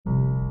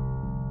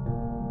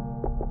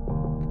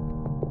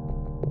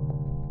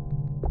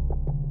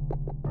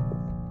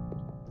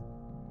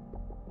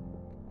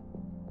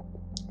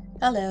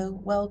Hello,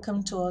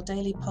 welcome to our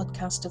daily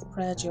podcast of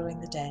prayer during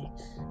the day.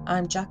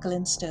 I'm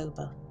Jacqueline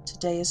Stober.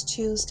 Today is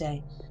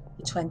Tuesday,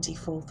 the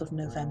 24th of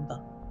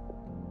November.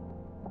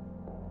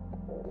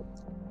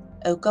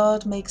 O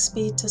God, make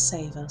speed to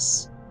save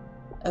us.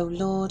 O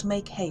Lord,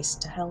 make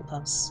haste to help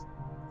us.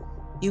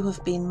 You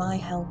have been my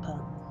helper,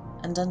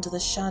 and under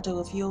the shadow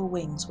of your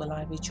wings will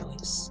I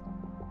rejoice.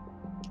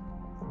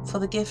 For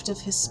the gift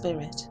of his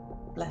Spirit,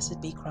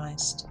 blessed be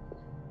Christ.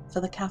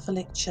 For the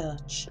Catholic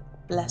Church,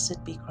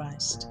 blessed be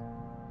Christ.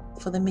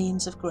 For the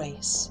means of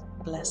grace,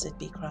 blessed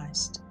be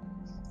Christ.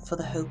 For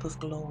the hope of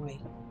glory,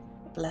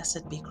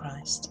 blessed be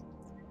Christ.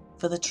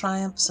 For the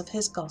triumphs of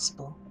his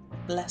gospel,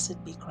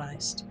 blessed be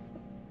Christ.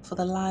 For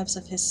the lives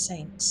of his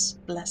saints,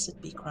 blessed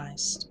be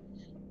Christ.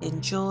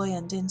 In joy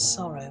and in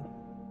sorrow,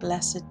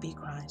 blessed be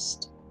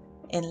Christ.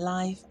 In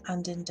life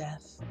and in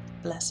death,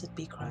 blessed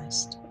be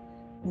Christ.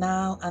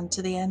 Now and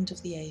to the end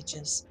of the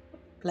ages,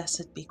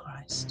 blessed be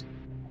Christ.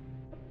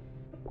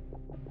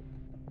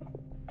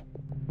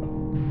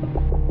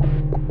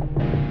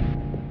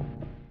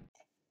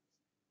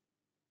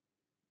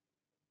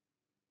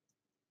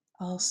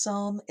 Our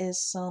psalm is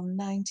Psalm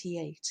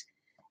 98.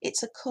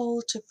 It's a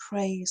call to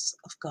praise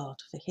of God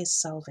for his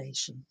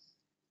salvation.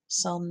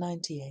 Psalm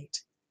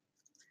 98.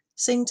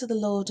 Sing to the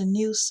Lord a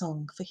new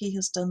song, for he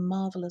has done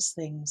marvellous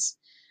things.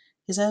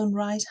 His own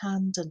right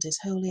hand and his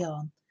holy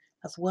arm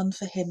have won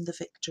for him the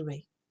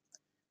victory.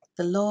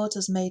 The Lord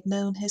has made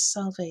known his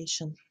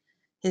salvation.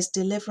 His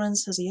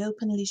deliverance has he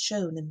openly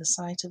shown in the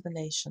sight of the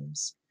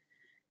nations.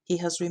 He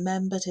has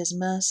remembered his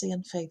mercy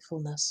and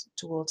faithfulness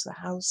towards the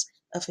house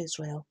of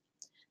Israel,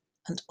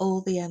 and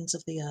all the ends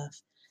of the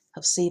earth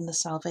have seen the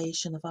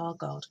salvation of our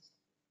God.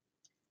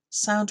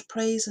 Sound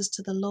praises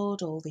to the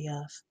Lord, all the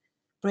earth.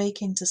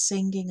 Break into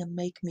singing and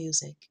make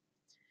music.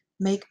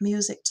 Make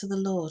music to the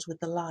Lord with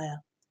the lyre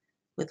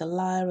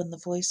and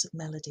the voice of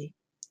melody.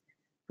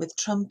 With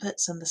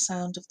trumpets and the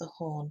sound of the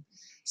horn,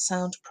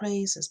 sound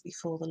praises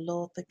before the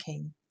Lord the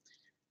King.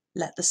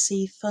 Let the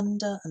sea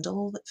thunder and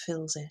all that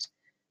fills it,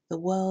 the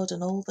world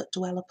and all that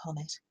dwell upon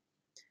it.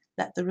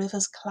 Let the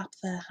rivers clap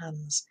their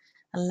hands,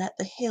 and let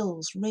the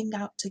hills ring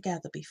out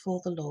together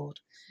before the Lord,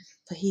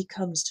 for he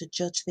comes to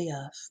judge the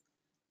earth.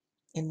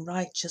 In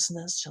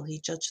righteousness shall he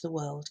judge the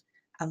world,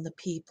 and the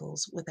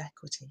peoples with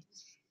equity.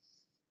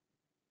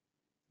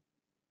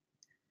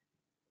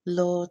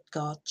 Lord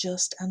God,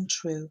 just and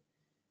true,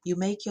 you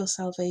make your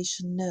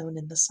salvation known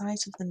in the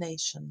sight of the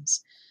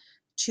nations.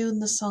 Tune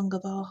the song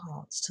of our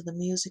hearts to the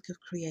music of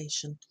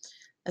creation,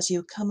 as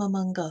you come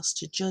among us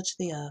to judge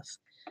the earth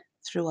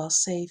through our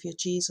Saviour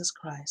Jesus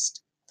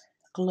Christ.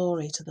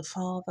 Glory to the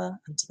Father,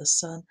 and to the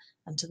Son,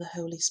 and to the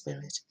Holy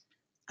Spirit,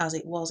 as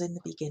it was in the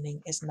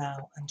beginning, is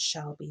now, and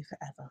shall be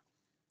forever.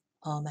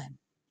 Amen.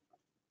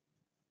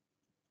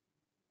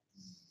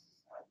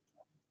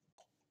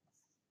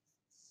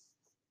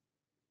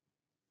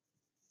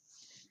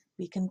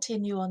 We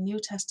continue our New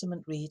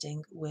Testament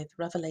reading with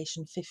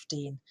Revelation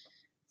 15,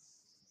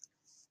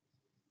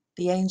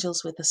 the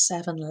angels with the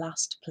 7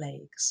 last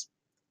plagues.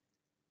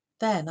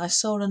 Then I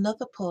saw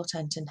another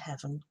portent in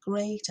heaven,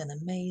 great and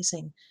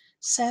amazing,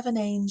 7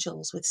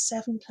 angels with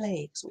 7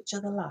 plagues, which are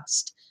the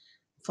last,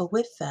 for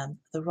with them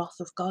the wrath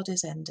of God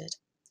is ended.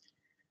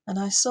 And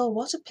I saw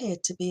what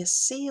appeared to be a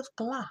sea of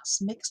glass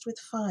mixed with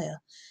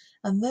fire,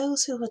 and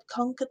those who had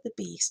conquered the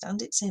beast and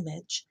its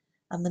image,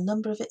 and the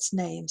number of its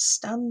name,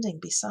 standing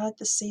beside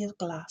the sea of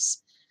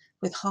glass,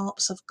 with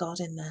harps of God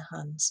in their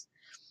hands.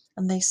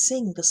 And they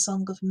sing the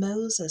song of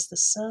Moses, the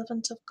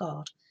servant of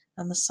God,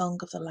 and the song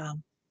of the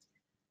Lamb.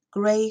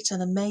 Great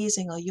and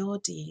amazing are your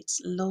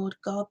deeds, Lord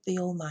God the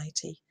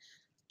Almighty.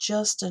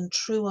 Just and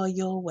true are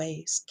your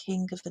ways,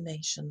 King of the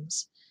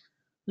nations.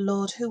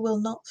 Lord, who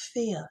will not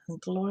fear and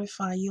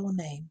glorify your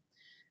name?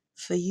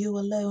 For you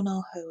alone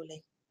are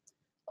holy.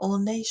 All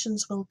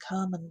nations will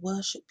come and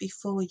worship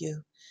before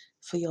you,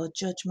 for your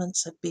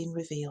judgments have been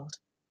revealed.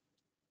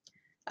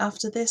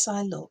 After this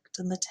I looked,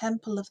 and the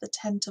temple of the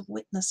tent of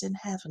witness in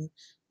heaven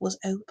was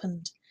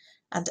opened,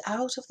 and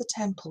out of the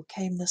temple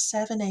came the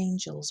 7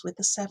 angels with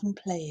the 7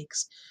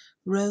 plagues,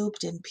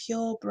 robed in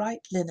pure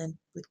bright linen,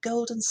 with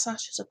golden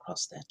sashes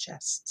across their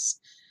chests.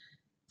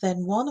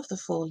 Then one of the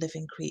 4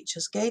 living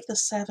creatures gave the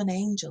 7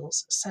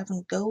 angels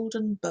 7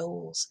 golden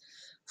bowls,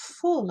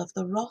 full of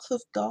the wrath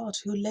of God,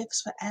 who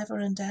lives for ever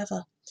and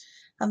ever.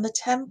 And the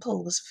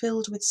temple was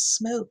filled with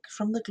smoke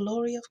from the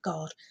glory of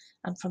God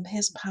and from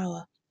his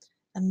power.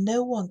 And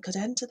no one could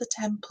enter the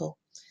temple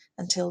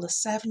until the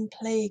 7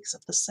 plagues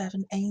of the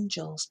 7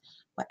 angels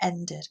were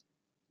ended.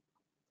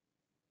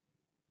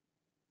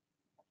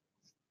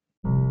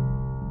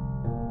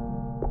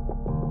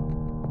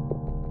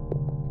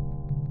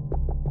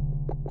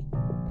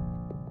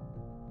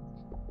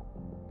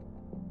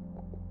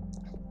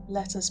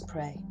 Let us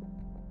pray.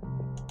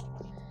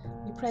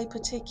 We pray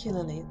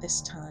particularly at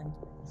this time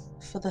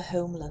for the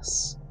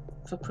homeless,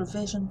 for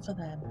provision for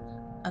them,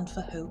 and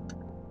for hope.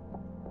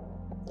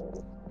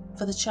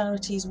 For the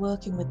charities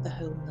working with the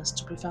homeless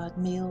to provide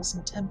meals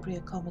and temporary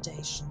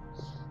accommodation.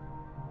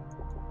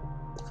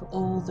 For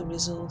all the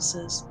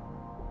resources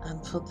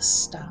and for the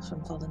staff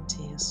and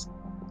volunteers.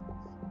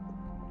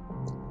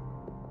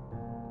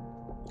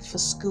 For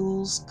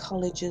schools,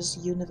 colleges,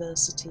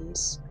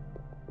 universities,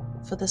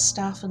 for the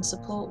staff and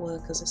support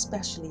workers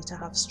especially to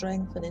have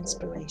strength and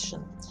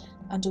inspiration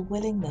and a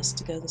willingness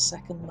to go the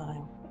second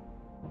mile.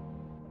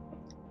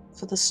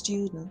 For the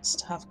students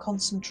to have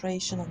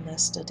concentration on their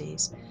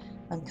studies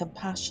and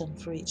compassion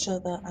for each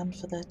other and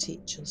for their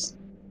teachers.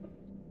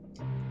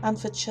 And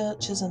for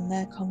churches and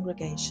their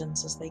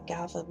congregations as they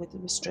gather with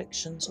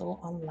restrictions or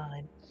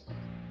online,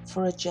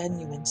 for a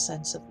genuine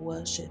sense of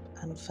worship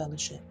and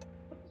fellowship.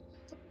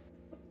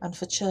 And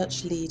for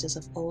church leaders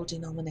of all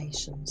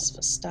denominations,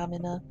 for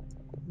stamina,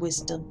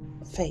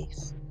 wisdom,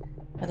 faith,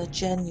 and a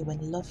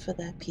genuine love for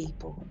their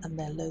people and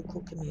their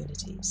local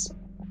communities.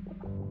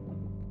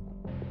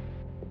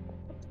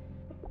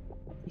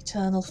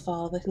 Eternal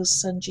Father,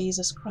 whose Son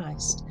Jesus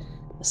Christ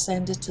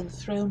ascended to the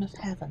throne of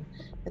heaven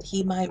that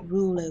he might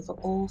rule over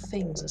all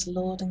things as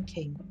Lord and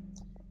King,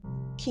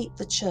 keep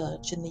the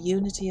Church in the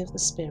unity of the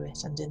Spirit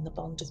and in the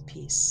bond of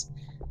peace,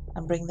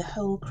 and bring the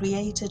whole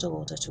created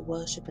order to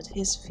worship at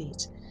his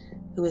feet,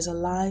 who is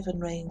alive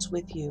and reigns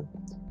with you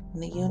in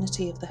the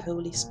unity of the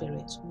Holy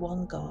Spirit,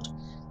 one God,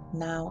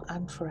 now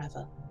and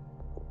forever.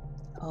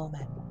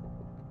 Amen.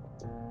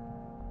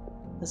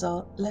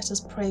 Let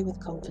us pray with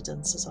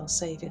confidence as our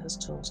Saviour has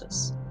taught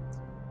us.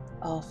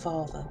 Our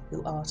Father,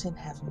 who art in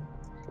heaven,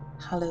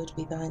 hallowed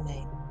be thy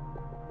name.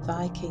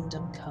 Thy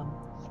kingdom come,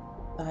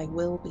 thy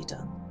will be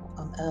done,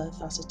 on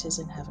earth as it is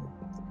in heaven.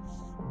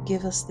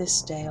 Give us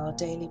this day our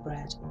daily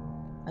bread,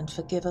 and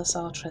forgive us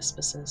our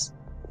trespasses,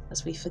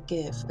 as we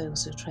forgive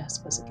those who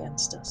trespass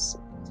against us.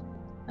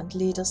 And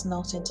lead us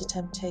not into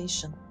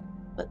temptation,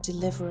 but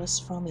deliver us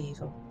from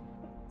evil.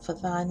 For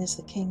thine is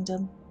the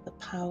kingdom, the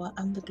power,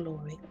 and the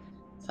glory,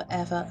 for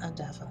ever and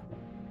ever.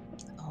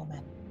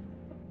 Amen.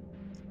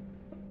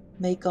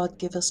 May God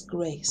give us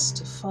grace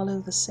to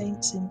follow the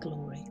saints in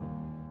glory.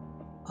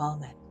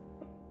 Amen.